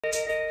I'm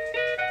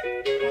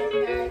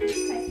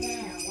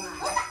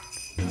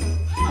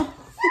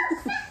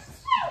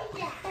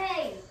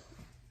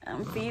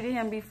feeding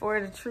him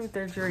before the truth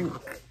or drink.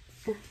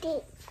 He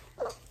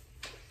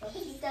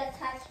does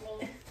touch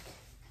me.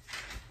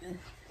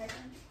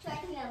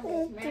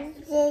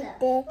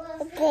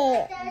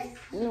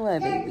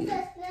 What, baby?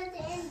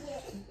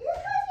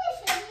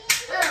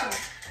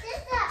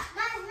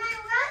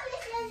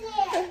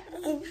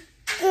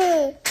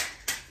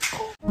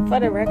 For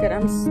the record,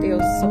 I'm still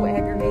so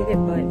aggravated,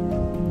 but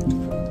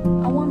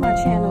I want my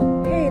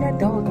channel. Hey, that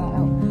dog got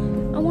out.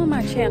 I want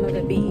my channel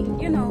to be,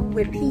 you know,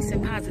 with peace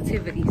and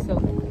positivity. So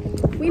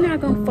we're not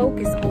gonna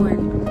focus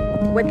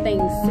on what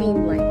things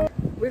seem like.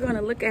 We're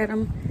gonna look at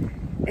them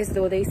as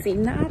though they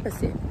seem the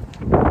opposite.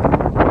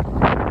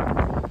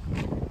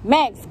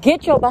 Max,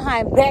 get your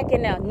behind back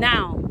in there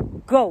now.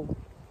 Go.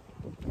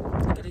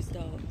 Look at this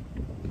dog.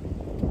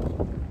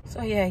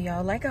 So yeah,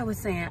 y'all, like I was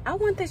saying, I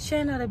want this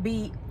channel to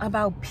be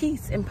about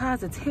peace and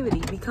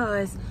positivity,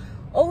 because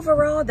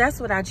overall, that's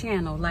what I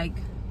channel. Like,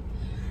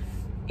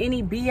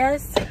 any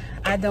BS,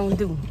 I don't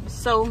do.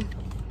 So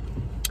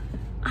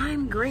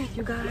I'm great,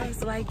 you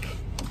guys. Like,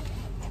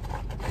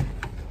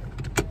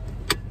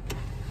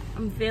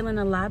 I'm feeling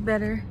a lot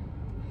better.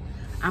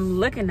 I'm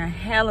looking a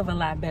hell of a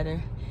lot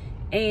better.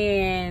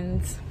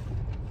 And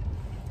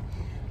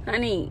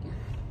honey,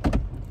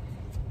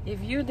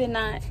 if you did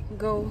not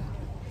go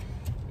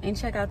and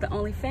check out the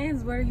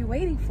OnlyFans, what are you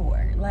waiting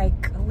for?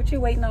 Like, what you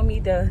waiting on me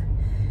to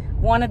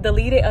want to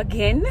delete it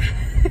again?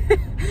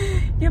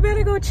 You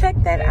better go check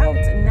that out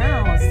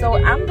now. So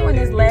I'm doing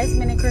this last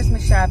minute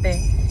Christmas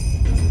shopping,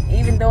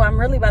 even though I'm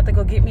really about to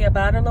go get me a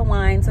bottle of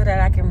wine so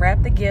that I can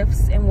wrap the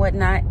gifts and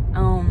whatnot,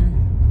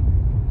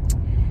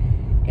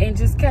 and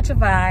just catch a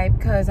vibe,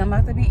 because I'm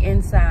about to be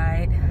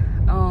inside.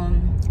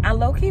 I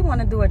low-key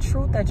want to do a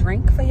truth or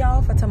drink for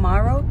y'all for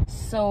tomorrow,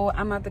 so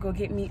I'm about to go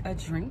get me a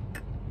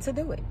drink to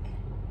do it.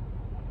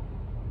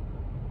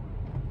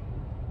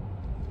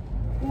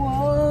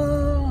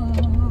 Whoa.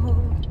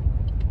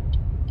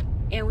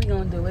 And we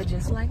gonna do it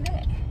just like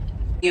that.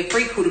 Get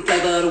free, cool, the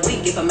flavor of the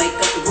week. If I make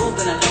up the rule,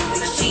 then I don't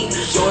think she.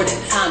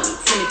 Jordan, Tommy,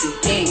 Timothy,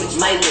 Daniel,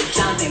 Michael,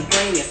 Jonathan,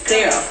 bring me a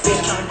Sarah.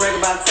 Bitch trying to brag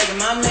about taking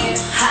my man.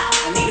 Ha!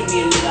 I needed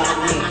me a nigga out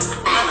of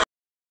me.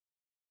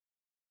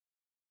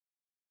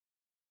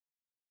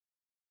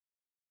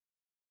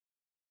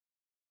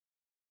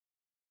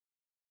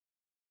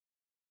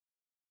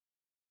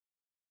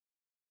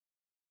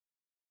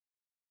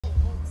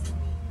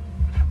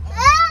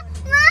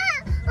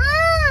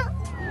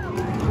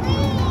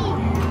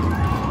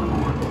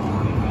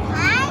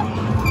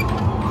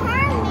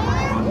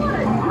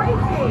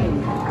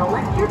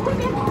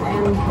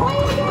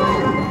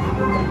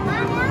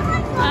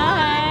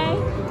 Hi.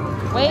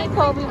 Wait,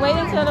 Kobe. Wait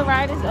until the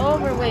ride is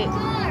over with.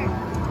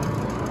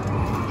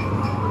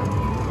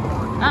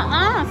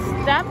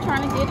 Stop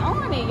trying to get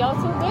on it. Y'all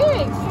too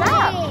big.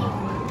 Stop.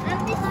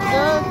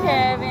 Good,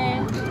 Kevin.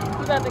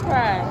 You about to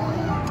cry.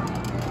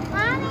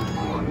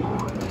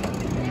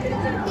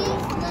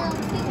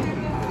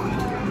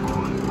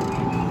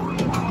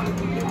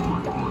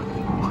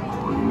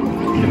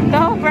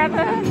 Go,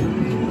 brother.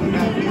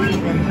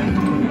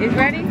 Is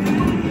ready?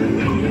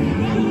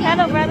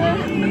 Hello, brother.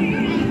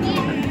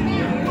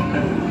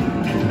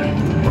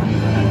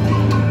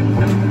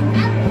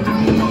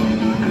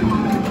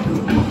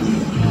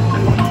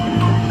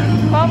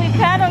 Kobe,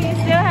 pedal. You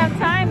still have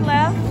time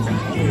left.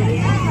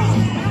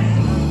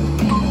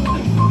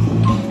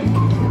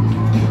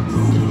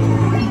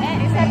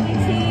 And it's happy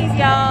teas,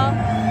 y'all.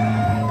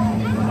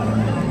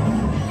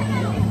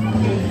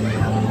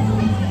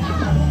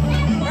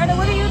 Brother,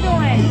 what are you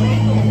doing?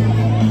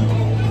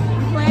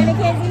 You playing the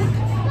kiddies?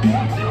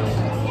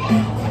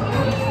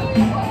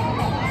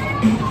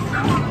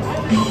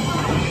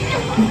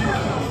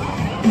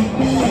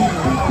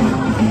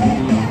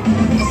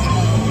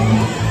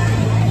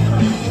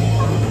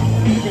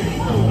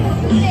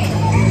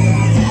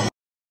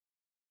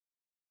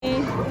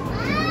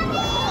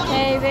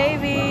 Hey,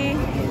 baby.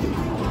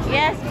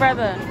 Yes,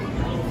 brother.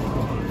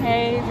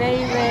 Hey,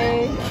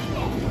 baby.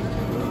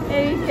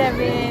 Hey,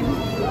 Kevin.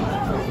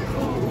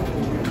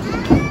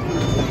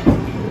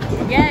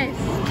 Yes.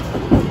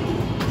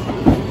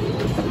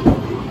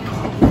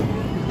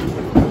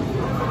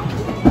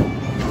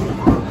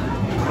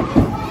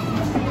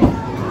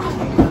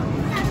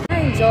 I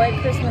enjoyed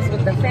Christmas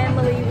with the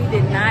family. We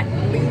did not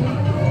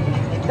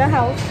leave the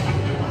house.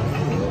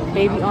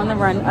 Baby on the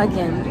run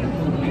again.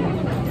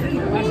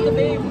 Watch the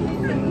baby.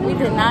 We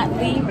did not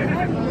leave.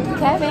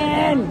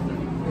 Kevin.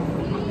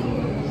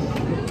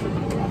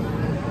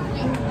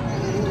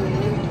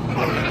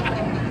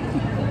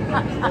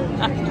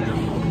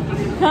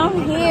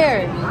 Come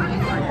here.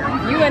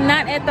 You are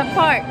not at the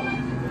park.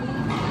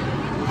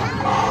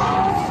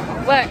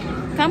 What?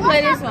 Come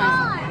play this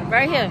one.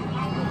 Right here.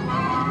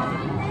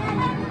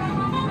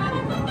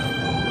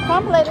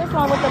 Come play this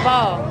one with the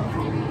ball.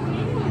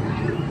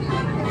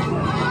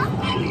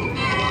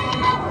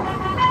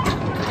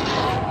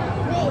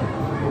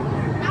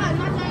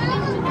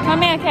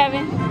 Come here,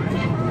 Kevin.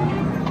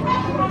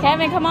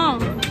 Kevin, come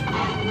on.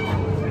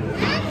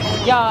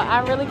 Y'all,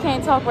 I really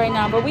can't talk right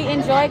now, but we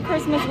enjoyed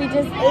Christmas. We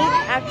just ate.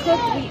 I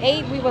cooked, we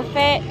ate, we were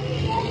fat,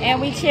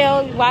 and we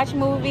chilled, watched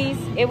movies.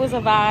 It was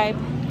a vibe.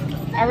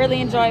 I really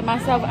enjoyed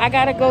myself. I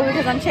gotta go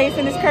because I'm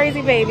chasing this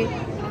crazy baby.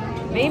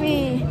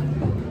 Baby,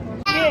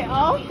 get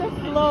off the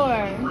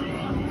floor.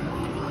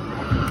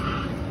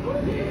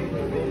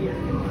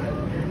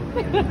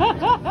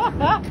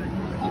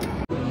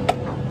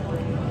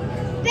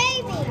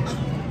 Baby.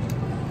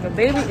 The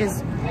baby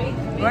is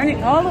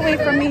running all the way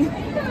from me.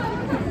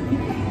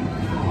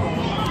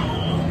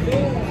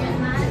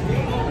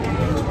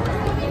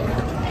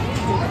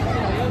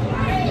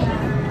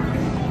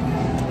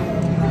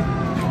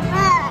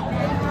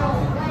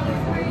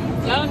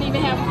 Y'all don't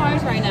even have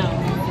cars right now.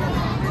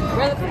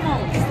 Brother, come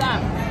on,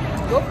 stop.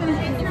 Go finish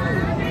eating your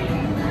food.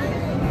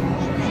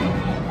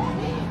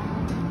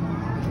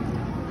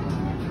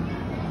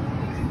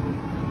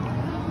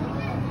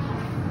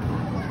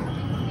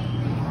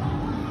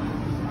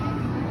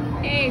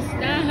 Hey,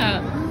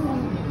 stop.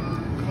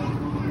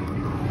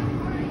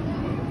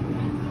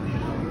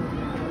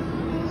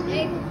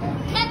 Hey,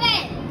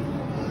 Kevin.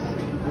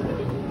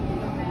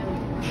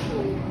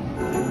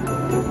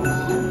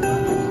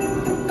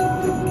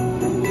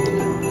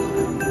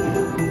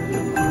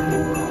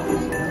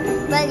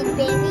 Buddy,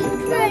 baby,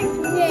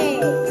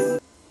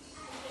 Christmas.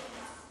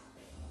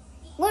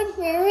 Where's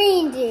my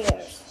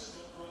reindeers?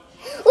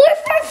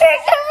 Where's my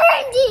freaking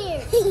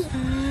reindeers?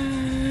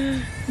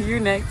 You're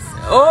next.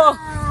 Oh!